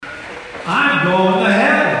I'm going to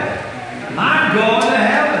heaven. I'm going to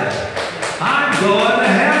heaven. I'm going to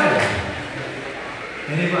heaven.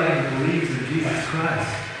 Anybody who believes in Jesus Christ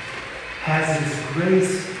has His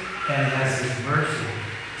grace and has His mercy.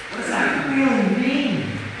 What does that really mean?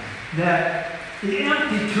 That the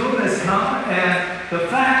empty tomb has come, and the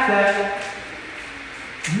fact that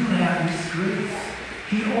you have His grace.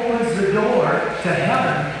 He opens the door to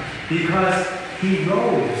heaven because He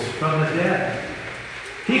rose from the dead.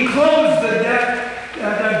 He closed the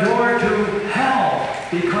door to hell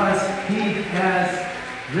because He has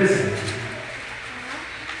risen.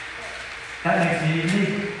 That makes me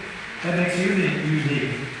unique. That makes you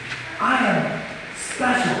unique. I am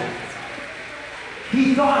special.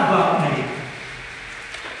 He thought about me.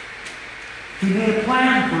 He made a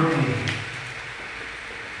plan for me.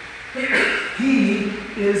 He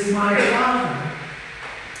is my Father.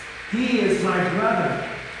 He is my brother.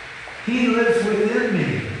 He lives within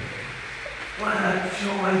me. What a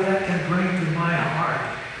joy that can bring to my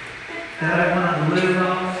heart. That I want to live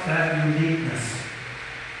out that uniqueness.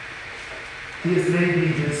 He has made me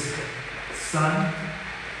His son.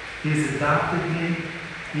 He has adopted me.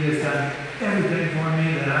 He has done everything for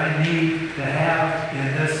me that I need to have in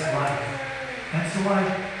this life. And so I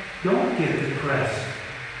don't get depressed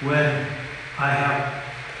when I have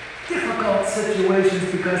difficult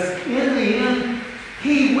situations, because in the end,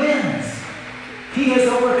 He wins. He has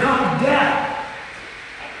overcome death.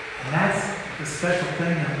 And that's the special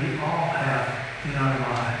thing that we all have in our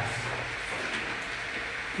lives.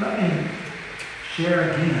 Let me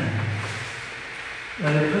share again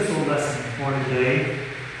an epistle lesson for today.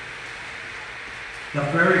 The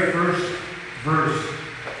very first verse,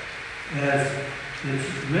 as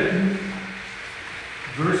it's written,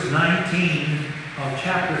 verse 19 of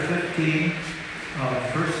chapter 15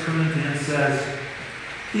 of 1 Corinthians says,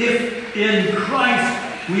 "If in Christ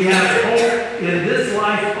we have hope in this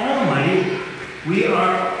life only, we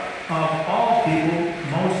are of all people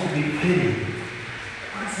most to be pitied."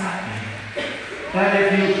 What does that mean? That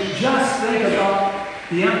if you just think about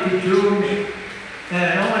the empty tomb and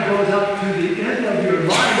it only goes up to the end of your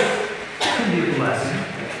life, it can be a blessing.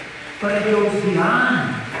 But it goes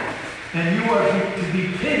beyond. And you are to be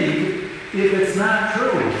pitied if it's not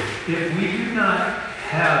true. If we do not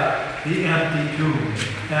have the empty tomb,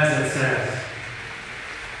 as it says.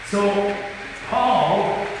 So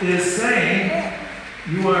Paul is saying,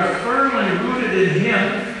 you are firmly rooted in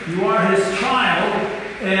Him. You are His child.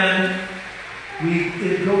 And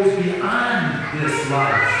it goes beyond this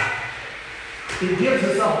life. It gives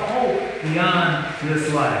us a hope beyond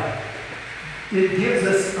this life. It gives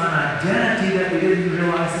us an identity that we didn't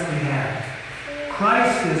realize that we had.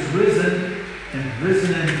 Christ is risen, and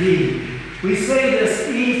risen indeed. We say this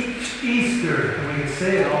each Easter, and we can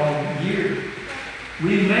say it all year.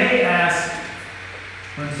 We may ask,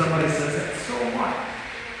 when somebody says that, so what?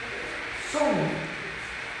 So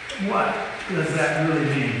what does that really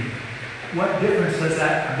mean? What difference does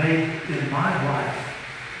that make in my life?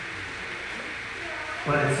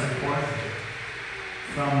 But it's important.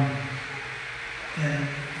 From in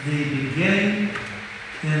the beginning,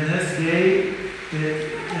 in this day,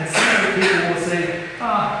 and some people will say,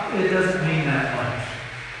 it doesn't mean that much.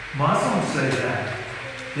 Muslims say that.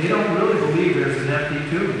 They don't really believe there's an empty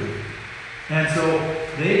tomb. And so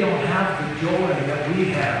they don't have the joy that we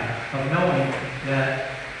have of knowing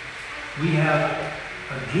that we have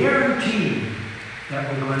a guarantee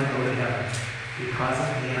that we're going to go to heaven because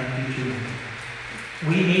of the empty tomb.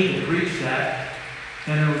 We need to preach that.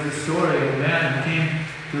 And there was a story of a man who came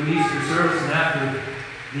to Easter service, and after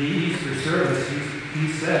the Easter service,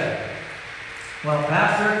 he said, "Well,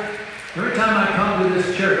 Pastor, every time I come to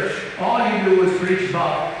this church, all you do is preach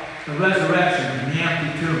about the resurrection and the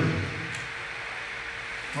empty tomb."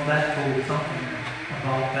 Well, that told something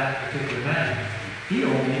about that particular man. He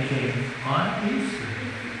only came on Easter.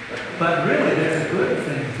 But really, there's a good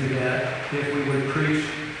thing to that if we would preach,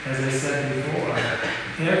 as I said before,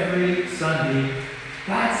 every Sunday.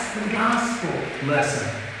 That's the gospel lesson.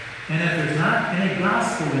 And if there's not any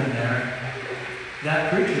gospel in there,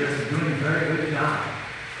 that preacher is doing a very good job.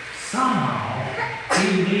 Somehow,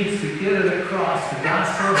 he needs to get it across the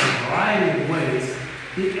gospel in a variety of ways.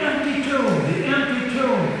 The empty tomb.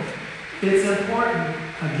 It's important,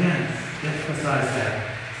 again, to emphasize that.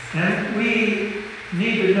 And we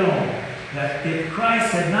need to know that if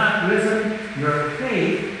Christ had not risen, your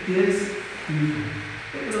faith is futile.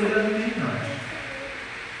 It really doesn't mean much.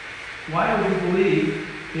 Why would we believe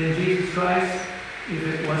in Jesus Christ if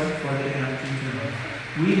it wasn't for the empty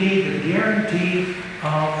tomb? We need the guarantee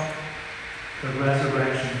of the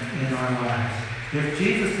resurrection in our lives. If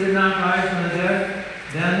Jesus did not rise from the dead,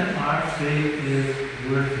 then our our state is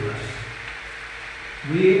worthless.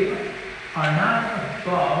 We are not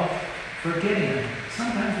above forgetting it.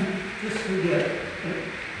 Sometimes we just forget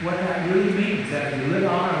what that really means, that we live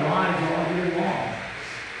our lives all year long.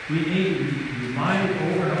 We need to be reminded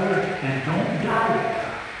over and over, and don't doubt it.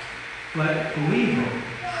 But believe it.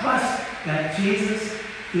 Trust that Jesus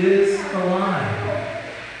is alive.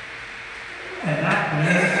 And that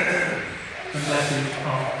brings the message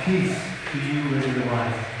of peace to you in your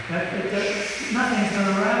life. Nothing's going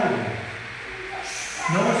to rattle you.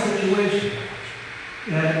 No situation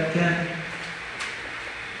that can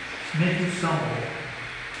make you stumble.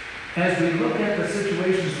 As we look at the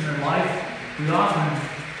situations in our life, we often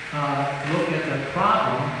look at the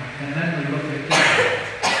problem and then we look at God.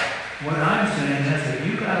 What I'm saying is that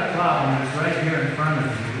you've got a problem that's right here in front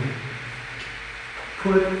of you.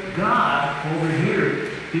 Put God over here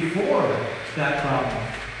before that problem.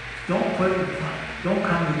 Don't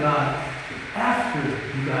come to God after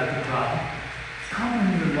you got the problem. Come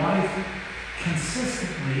in your life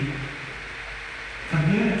consistently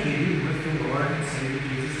communicating with the Lord and Savior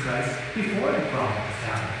Jesus Christ before the problem is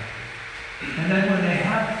happening. And then when they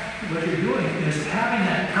have, what you're doing is having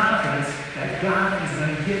that confidence that God is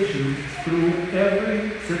going to get you through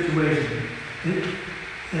every situation.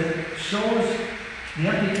 It shows, the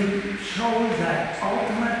empty tomb shows that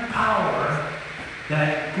ultimate power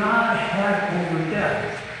that God had over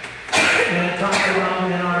death. And it talks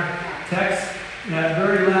about in our text, that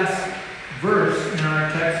very last verse in our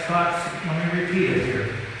text talks, let me repeat it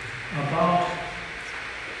here, about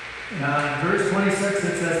verse 26,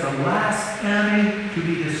 it says, the last enemy to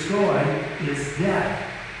be destroyed is death.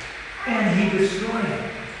 And he destroyed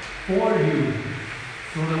it for you,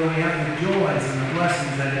 so that we have the joys and the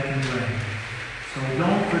blessings that it can bring. So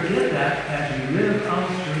don't forget that as you live out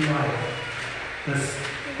your life.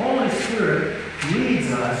 The Holy Spirit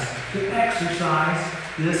leads us to exercise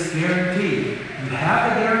this guarantee. You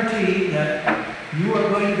have a guarantee that you are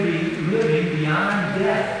going to be living beyond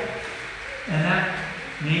death. And that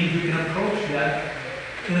means you can approach death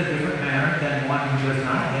in a different manner than one who does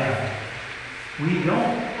not have. We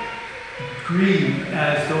don't grieve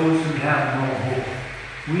as those who have no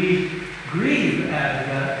hope. We grieve at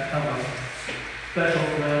the death of a special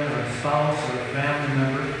friend or a spouse or a family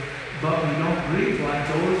member, but we don't grieve like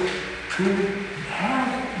those who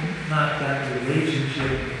have not that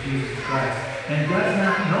relationship with Jesus Christ and does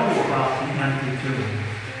not know about the empty tomb.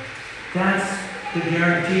 That's the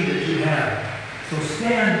guarantee that you have. So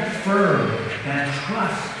stand firm and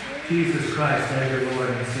trust Jesus Christ as your Lord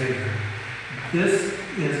and Savior. This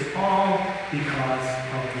is all because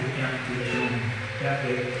of the empty tomb.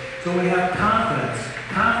 So we have confidence.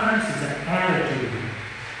 Confidence is an attitude.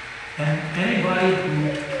 And anybody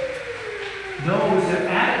who knows that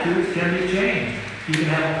attitudes can be changed. You can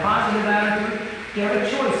have a positive attitude. You have a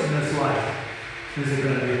choice in this life. Is it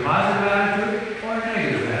going to be a positive attitude or a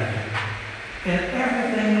negative attitude? And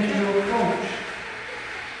everything that you approach.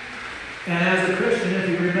 And as a Christian, if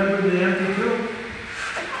you remember the empty tomb,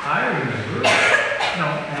 I remember,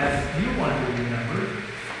 as you want to remember,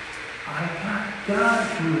 I got God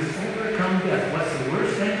who has overcome death. What's the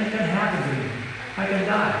worst thing that can happen to me? I can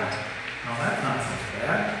die. No, that's not so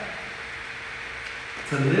bad.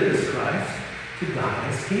 To live is Christ, to die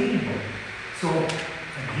is gain. So,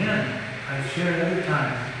 again, I shared every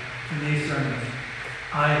time in these sermons,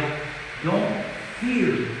 I don't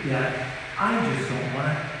fear yet. I just don't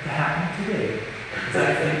want it to happen today. I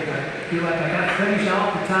feel like I got to finish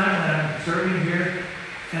out the time that I'm serving here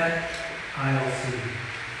at ILC.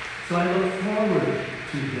 So I look forward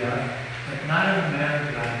to death, but not in the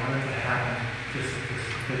manner that I want it to happen just at this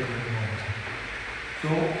particular moment. So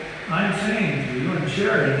I'm saying to you and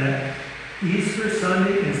sharing that Easter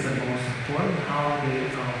Sunday is the most important holiday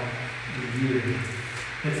of the year.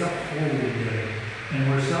 It's a holy day, and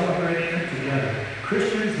we're celebrating it together.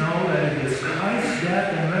 Christians know that it is Christ's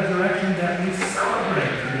death and resurrection that we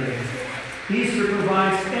celebrate today. Easter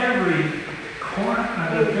provides the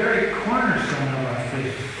very cornerstone of our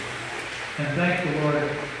faith. And thank the Lord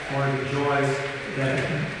for the joys that it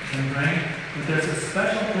can bring. But there's a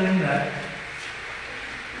special thing that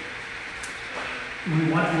we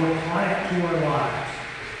want to apply it to our lives.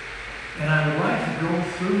 And I would like to go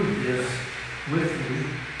through this with you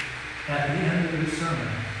at the end of this sermon.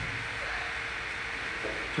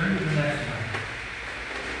 Turn to the next one.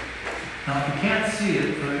 Now, if you can't see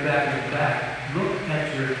it from the back, look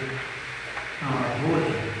at your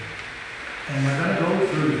bulletin. And we're going to go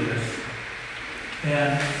through this.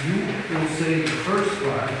 And you will say the first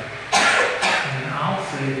part, and I'll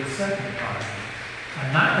say the second part.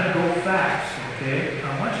 I'm not going to go fast, okay?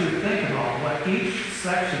 I want you to think about what each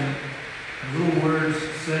section and little words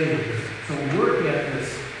say. So work at this,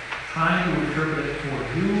 trying to interpret it for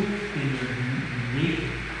you in your unique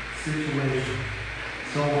situation.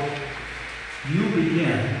 So you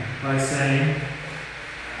begin by saying,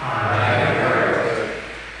 I heard.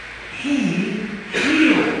 He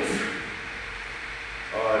heals.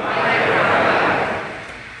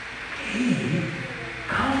 He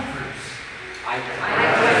comforts.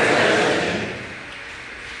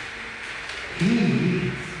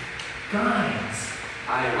 He guides.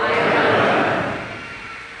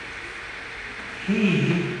 He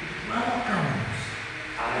welcomes.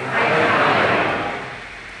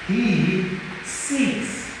 He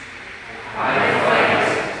seeks.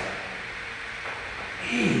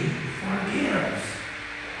 He forgives.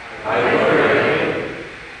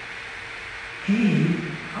 He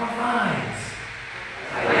provides.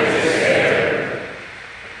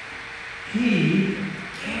 He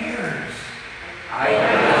cares.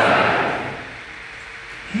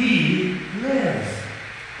 He lives.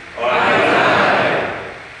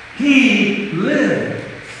 He lives.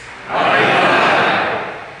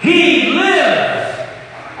 He lives.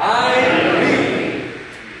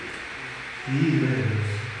 He lives.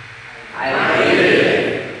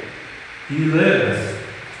 He lives.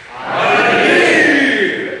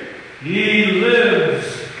 He lives.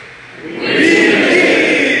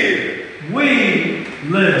 We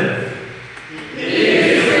live.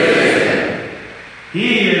 He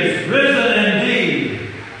is risen indeed.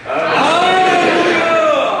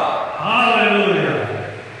 Hallelujah.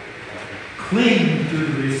 Cling to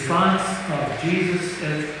the response of Jesus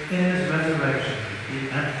in his resurrection, the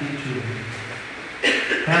empty tomb.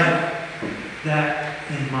 Have that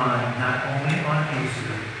in mind, not only on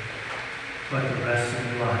Easter, but the rest of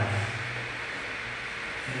your life.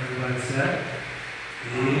 And everybody said,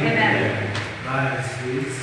 Amen. Rise, please.